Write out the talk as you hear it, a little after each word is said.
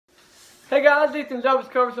Hey guys, Ethan Zobus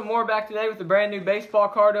covering some more back today with a brand new baseball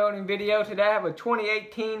card opening video. Today I have a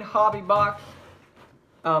 2018 hobby box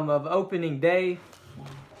of opening day.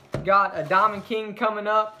 Got a Diamond King coming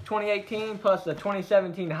up, 2018, plus a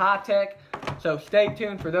 2017 High Tech. So stay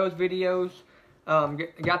tuned for those videos.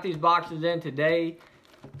 Got these boxes in today.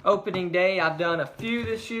 Opening day, I've done a few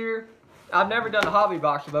this year. I've never done a hobby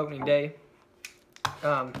box of opening day.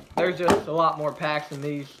 There's just a lot more packs than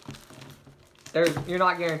these. You're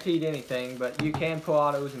not guaranteed anything, but you can pull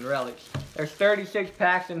autos and relics. There's 36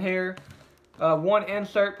 packs in here. One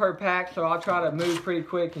insert per pack, so I'll try to move pretty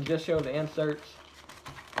quick and just show the inserts.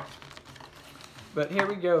 But here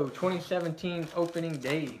we go, 2017 opening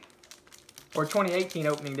day. Or 2018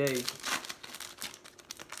 opening day.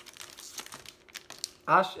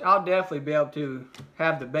 I'll definitely be able to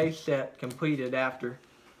have the base set completed after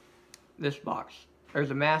this box.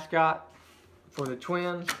 There's a mascot for the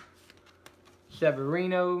Twins.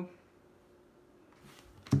 Severino.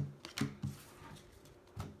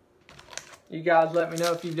 You guys let me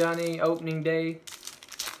know if you've done any opening day.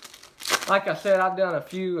 Like I said, I've done a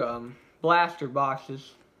few blaster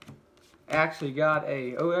boxes. Actually got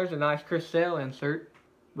there's a nice Chris Sale insert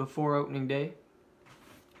before opening day.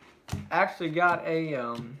 Actually got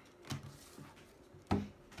a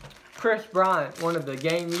Chris Bryant, one of the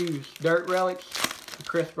game used dirt relics. A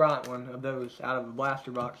Chris Bryant one of those out of a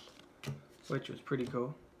blaster box, which was pretty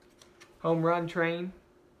cool. Home run train,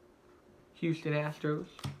 Houston Astros,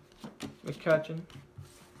 McCutchen.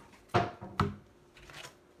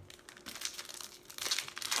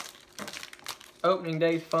 Opening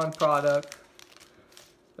day's fun product.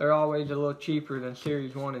 They're always a little cheaper than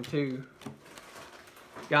Series 1 and 2.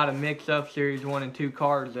 Got to mix up Series 1 and 2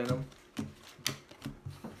 cards in them.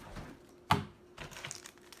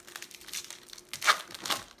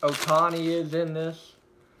 Ohtani is in this.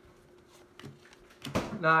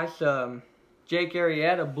 Nice Jake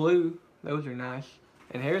Arrieta blue. Those are nice.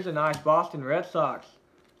 And here's a nice Boston Red Sox.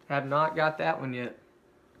 Have not got that one yet.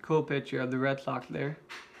 Cool picture of the Red Sox there.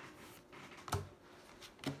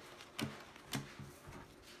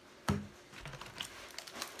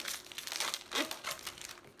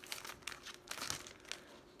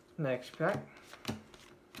 Next pack.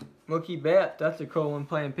 Mookie Betts. That's a cool one,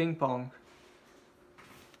 playing ping pong.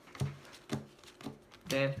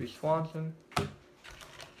 Dansby Swanson.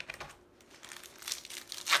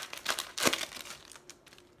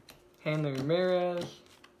 Hanley Ramirez.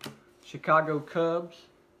 Chicago Cubs.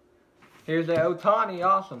 Here's a Ohtani.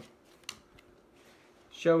 Awesome.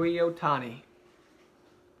 Shohei Ohtani.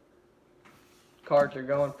 Cards are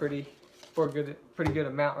going pretty good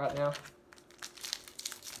amount right now.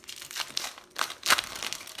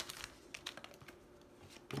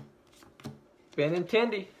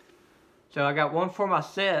 Benintendi. So I got one for my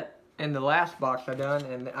set in the last box I done,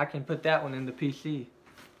 and I can put that one in the PC.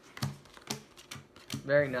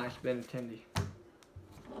 Very nice Benintendi.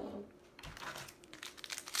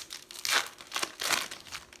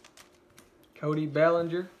 Cody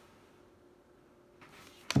Bellinger.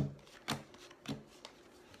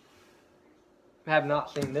 Have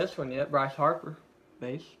not seen this one yet. Bryce Harper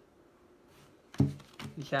base.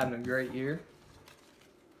 He's having a great year.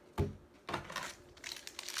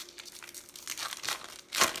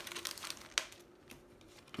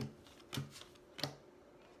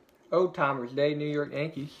 Old Timers Day, New York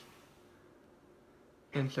Yankees.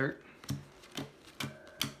 Insert.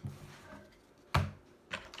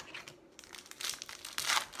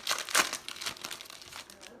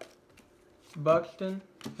 Buxton.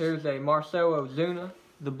 Here's a Marcell Ozuna,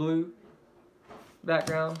 the blue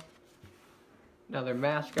background. Another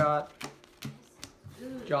mascot.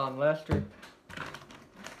 John Lester.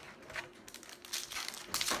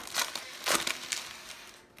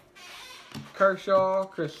 Kershaw,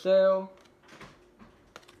 Chris Sale,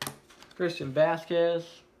 Christian Vasquez.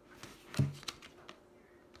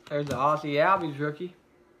 There's the Ozzie Albies rookie.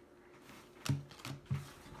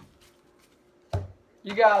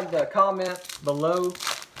 You guys comment below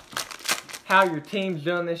how your team's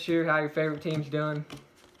doing this year, how your favorite team's doing.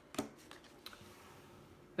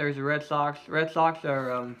 There's the Red Sox. Red Sox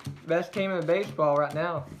are best team in baseball right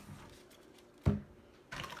now.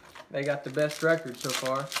 They got the best record so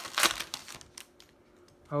far.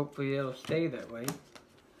 Hopefully it'll stay that way.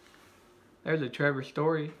 There's a Trevor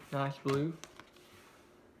Story, nice blue.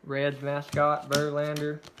 Reds mascot,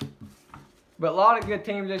 Verlander. But a lot of good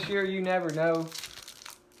teams this year. You never know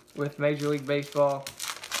with Major League Baseball.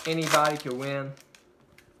 Anybody could win.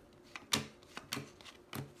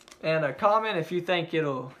 And a comment if you think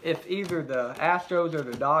if either the Astros or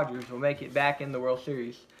the Dodgers will make it back in the World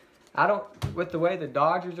Series. With the way the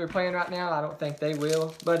Dodgers are playing right now, I don't think they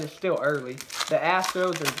will, but it's still early. The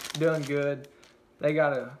Astros are doing good. They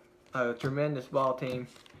got a tremendous ball team.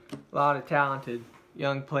 A lot of talented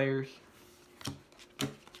young players.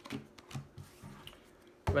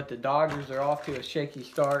 But the Dodgers are off to a shaky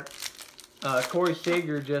start. Corey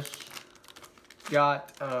Seager just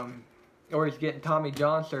got, he's getting Tommy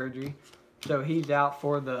John surgery, so he's out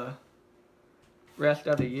for the rest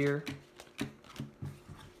of the year.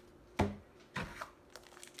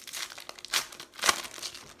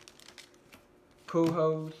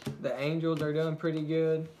 Pujols, the Angels are doing pretty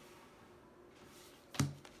good.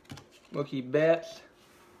 Mookie Betts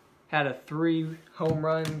had a 3 home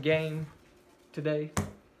run game today.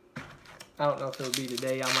 I don't know if it'll be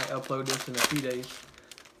today. I might upload this in a few days.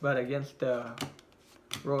 But against the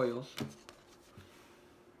Royals.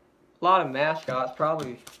 A lot of mascots.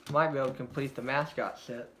 Probably might be able to complete the mascot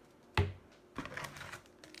set.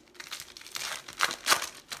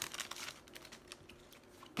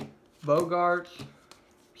 Bogarts,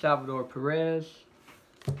 Salvador Perez,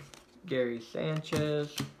 Gary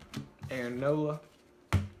Sanchez, Aaron Nola.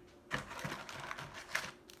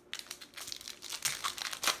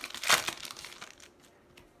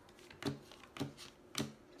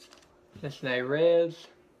 Cincinnati Reds.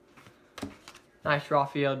 Nice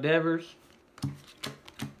Rafael Devers.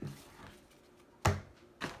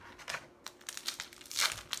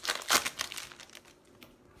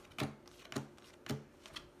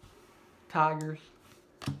 Tigers.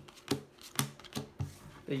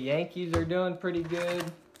 The Yankees are doing pretty good.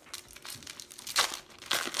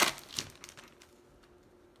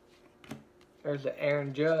 There's the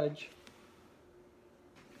Aaron Judge.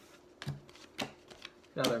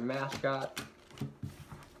 Another mascot.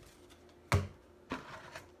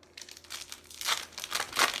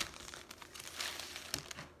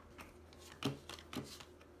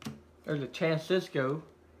 There's a Francisco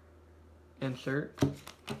insert.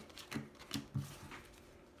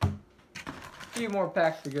 A few more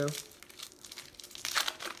packs to go.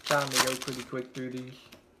 Time to go pretty quick through these.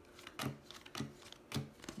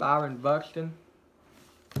 Byron Buxton.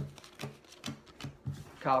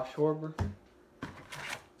 Kyle Schwarber.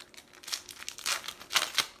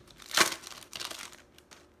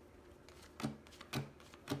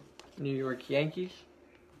 New York Yankees.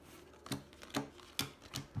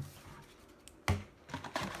 Go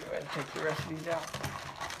ahead and take the rest of these out.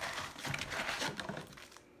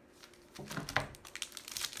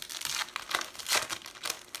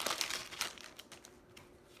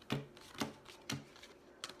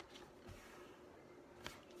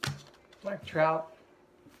 Mike Trout.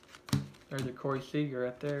 There's a Corey Seager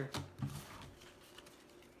right there.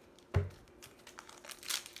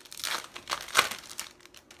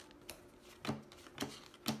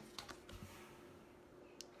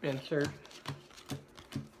 Insert.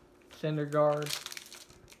 Syndergaard.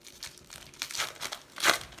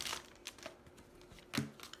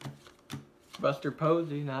 Buster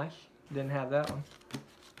Posey, nice. Didn't have that one.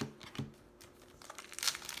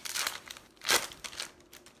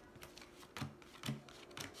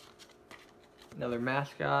 Another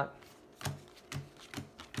mascot.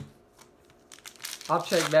 I'll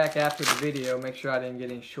check back after the video, make sure I didn't get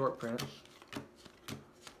any short prints.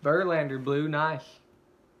 Verlander blue, nice.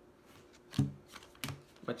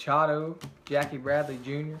 Machado, Jackie Bradley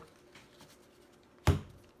Jr.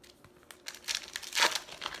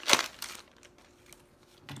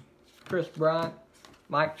 Chris Bryant,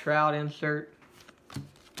 Mike Trout insert.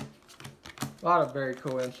 A lot of very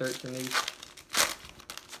cool inserts in these.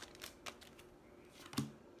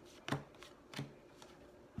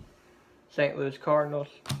 St. Louis Cardinals.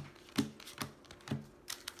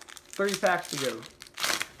 3 packs to go.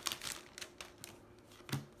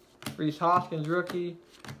 Rhys Hoskins rookie.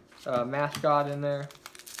 Mascot in there.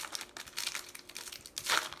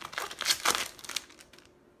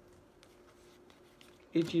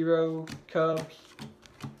 Ichiro, Cubs.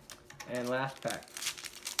 And last pack.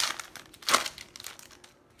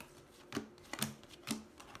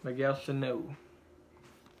 Miguel Sano.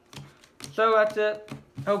 So that's it.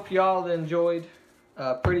 Hope y'all enjoyed.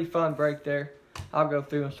 Pretty fun break there. I'll go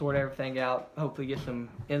through and sort everything out. Hopefully get some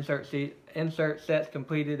insert sets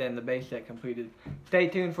completed and the base set completed. Stay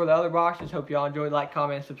tuned for the other boxes. Hope y'all enjoyed. Like,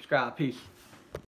 comment, and subscribe. Peace.